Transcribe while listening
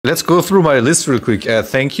Let's go through my list real quick.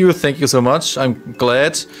 Thank you so much. I'm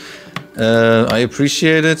glad. I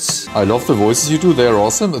appreciate it. I love the voices you do. They're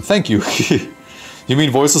awesome. Thank you. You mean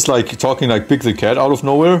voices like talking like Big the Cat out of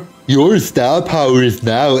nowhere? Your star power is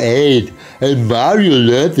now 8, and Mario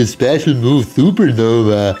learned the special move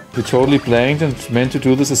Supernova. You totally blanked and meant to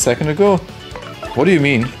do this a second ago? What do you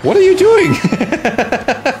mean? What are you doing?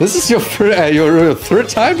 This is your third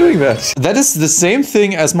time doing that. That is the same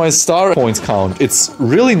thing as my star points count. It's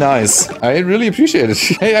really nice. I really appreciate it.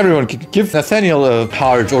 Hey everyone, give Nathaniel a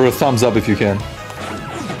heart or a thumbs up if you can.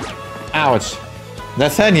 Ouch.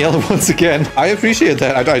 Nathaniel, once again, I appreciate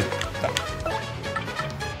that.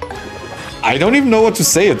 I don't even know what to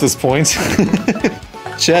say at this point.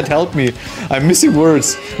 Chat, help me. I'm missing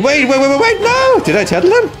words. Wait, no! Did I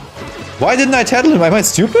tattle him? Why didn't I tattle him? Am I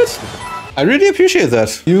stupid? I really appreciate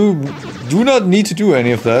that. You do not need to do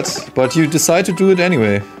any of that, but you decide to do it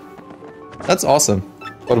anyway. That's awesome.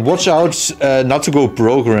 But watch out not to go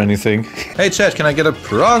broke or anything. Hey chat, can I get a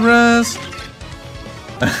progress?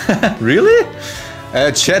 Really?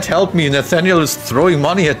 Chat, help me. Nathaniel is throwing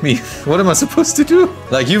money at me. What am I supposed to do?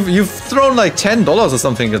 Like, you've thrown like $10 or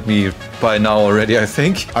something at me by now already, I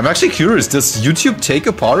think. I'm actually curious, does YouTube take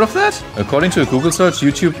a part of that? According to a Google search,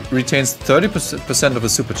 YouTube retains 30% of a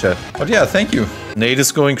super chat. But yeah, thank you. Nate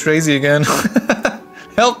is going crazy again.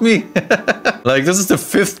 Help me. Like, this is the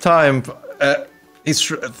 5th time he's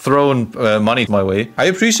thrown money my way. I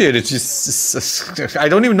appreciate it. I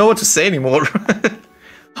don't even know what to say anymore.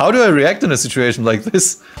 How do I react in a situation like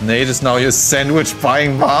this? Nate is now your sandwich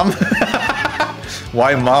buying mom.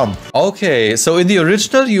 Why mom? Okay, so in the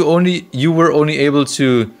original you were only able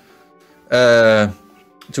to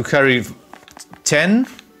carry 10.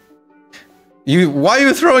 Why are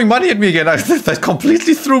you throwing money at me again? That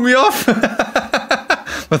completely threw me off.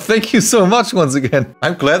 But thank you so much once again.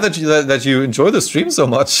 I'm glad that you enjoy the stream so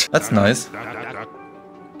much. That's nice.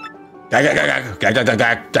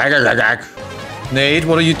 Nate,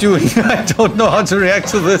 what are you doing? I don't know how to react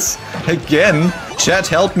to this. Again. Chat,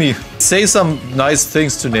 help me. Say some nice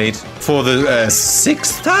things to Nate. For the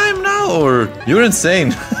 6th time now? Or... You're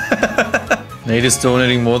insane. Nate is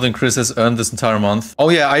donating more than Chris has earned this entire month. Oh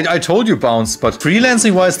yeah, I told you, Bounce. But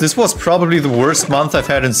freelancing-wise, this was probably the worst month I've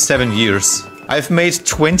had in 7 years. I've made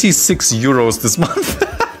 26 euros this month.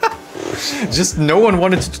 Just no one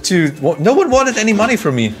wanted no one wanted any money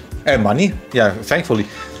from me. Money? Yeah, thankfully.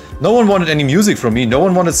 No one wanted any music from me, no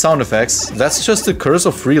one wanted sound effects. That's just the curse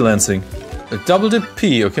of freelancing. A double dip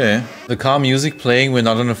P, okay. The calm music playing when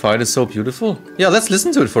not in a fight is so beautiful. Yeah, let's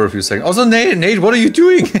listen to it for a few seconds. Also, Nate, what are you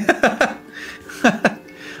doing?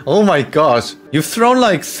 Oh my gosh. You've thrown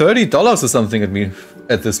like $30 or something at me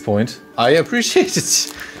at this point. I appreciate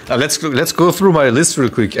it. Let's go through my list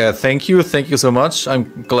real quick. Thank you so much.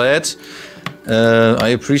 I'm glad. I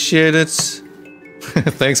appreciate it.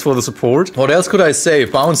 Thanks for the support. What else could I say?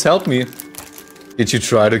 Bounce, help me. Did you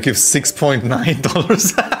try to give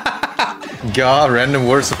 $6.9? God, random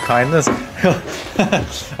words of kindness.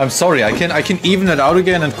 I'm sorry, I can even it out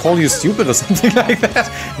again and call you stupid or something like that.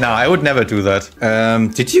 No, I would never do that.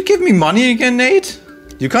 Did you give me money again, Nate?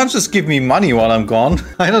 You can't just give me money while I'm gone.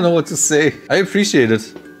 I don't know what to say. I appreciate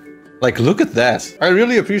it. Like, look at that. I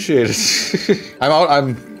really appreciate it. I'm out,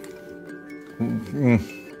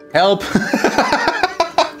 help.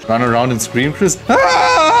 Run around and scream, Chris.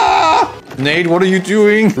 Ah! Nate, what are you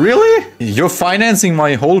doing? Really? You're financing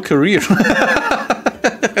my whole career.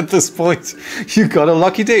 At this point, you got a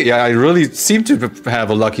lucky day. Yeah, I really seem to have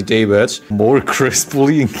a lucky day badge. More Chris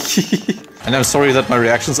bullying. And I'm sorry that my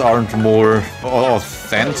reactions aren't more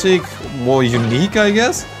authentic, more unique, I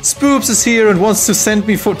guess. Spoops is here and wants to send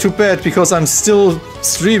me to bed because I'm still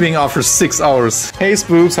streaming after 6 hours. Hey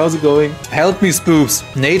Spoops, how's it going? Help me, Spoops.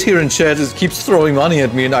 Nate here in chat keeps throwing money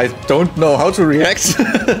at me and I don't know how to react.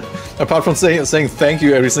 Apart from saying thank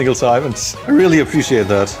you every single time, and I really appreciate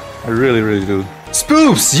that. I really do.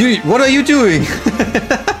 Spoops, what are you doing?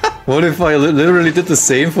 What if I literally did the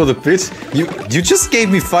same for the bit? You just gave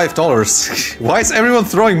me $5. Why is everyone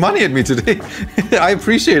throwing money at me today? I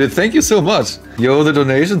appreciate it. Thank you so much. Yo, the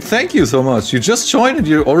donation. Thank you so much. You just joined and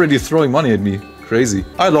you're already throwing money at me. Crazy.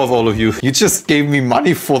 I love all of you. You just gave me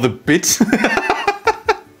money for the bit.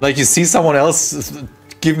 Like you see someone else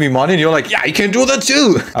give me money and you're like, yeah, you can do that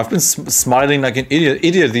too. I've been smiling like an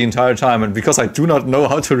idiot the entire time, and because I do not know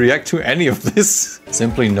how to react to any of this.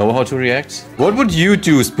 Simply know how to react. What would you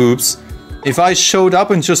do, Spoops, if I showed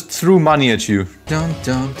up and just threw money at you?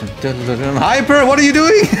 Hyper, what are you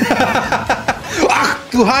doing? Ach,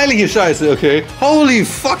 du heilige Scheiße, okay. Holy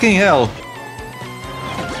fucking hell.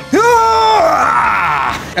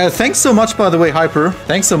 Ah! Thanks so much, by the way, Hyper.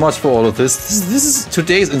 Thanks so much for all of this. This is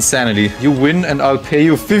today's insanity. You win and I'll pay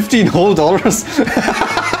you $15 whole.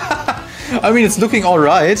 I mean, it's looking all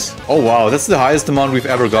right. Oh, wow. That's the highest amount we've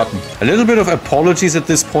ever gotten. A little bit of apologies at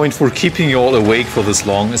this point for keeping you all awake for this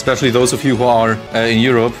long, especially those of you who are in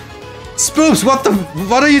Europe. Spoops, what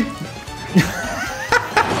are you...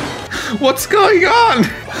 What's going on?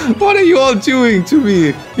 What are you all doing to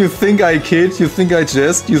me? You think I kid? You think I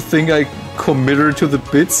jest? You think I commit her to the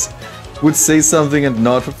bits? Would say something and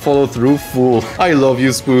not follow through? Fool. I love you,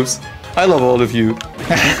 Spoops. I love all of you.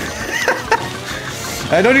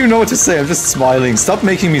 I don't even know what to say. I'm just smiling. Stop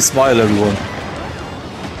making me smile, everyone.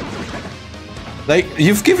 Like,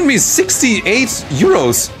 you've given me 68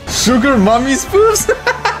 euros. Sugar mummy, Spoops.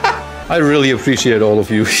 I really appreciate all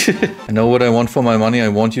of you. I know what I want for my money. I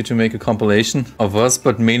want you to make a compilation of us,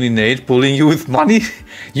 but mainly Nate bullying you with money.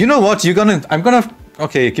 You know what?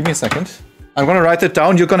 Okay, give me a second. I'm gonna write that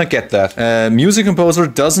down. You're gonna get that. Music composer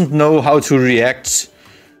doesn't know how to react.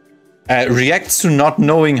 Reacts to not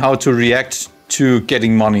knowing how to react to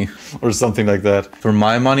getting money or something like that. For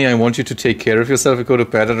my money, I want you to take care of yourself and go to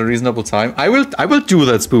bed at a reasonable time. I will do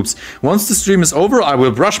that, Spoops. Once the stream is over, I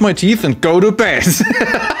will brush my teeth and go to bed.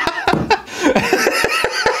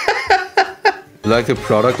 Like the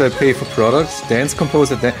product I pay for products? Dance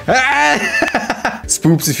composer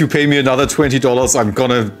Spoops, if you pay me another $20, I'm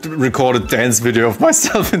gonna record a dance video of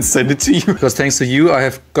myself and send it to you. Because thanks to you, I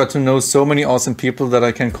have got to know so many awesome people that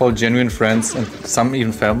I can call genuine friends and some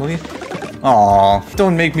even family. Aw,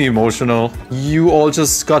 don't make me emotional. You all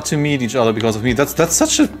just got to meet each other because of me. That's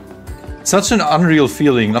such an unreal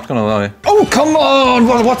feeling, not gonna lie. Oh, come on!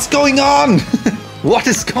 What's going on? What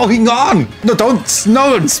is going on? No,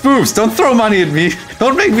 Spoops, don't throw money at me.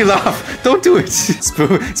 Don't make me laugh. Don't do it.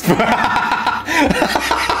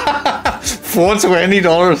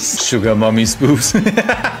 $420. Sugar mommy Spoops.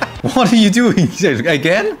 What are you doing?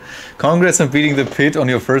 Again? Congrats on beating the pit on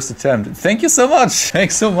your first attempt. Thank you so much.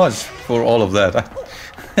 Thanks so much for all of that.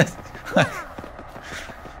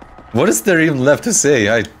 What is there even left to say?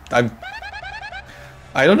 I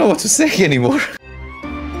don't know what to say anymore.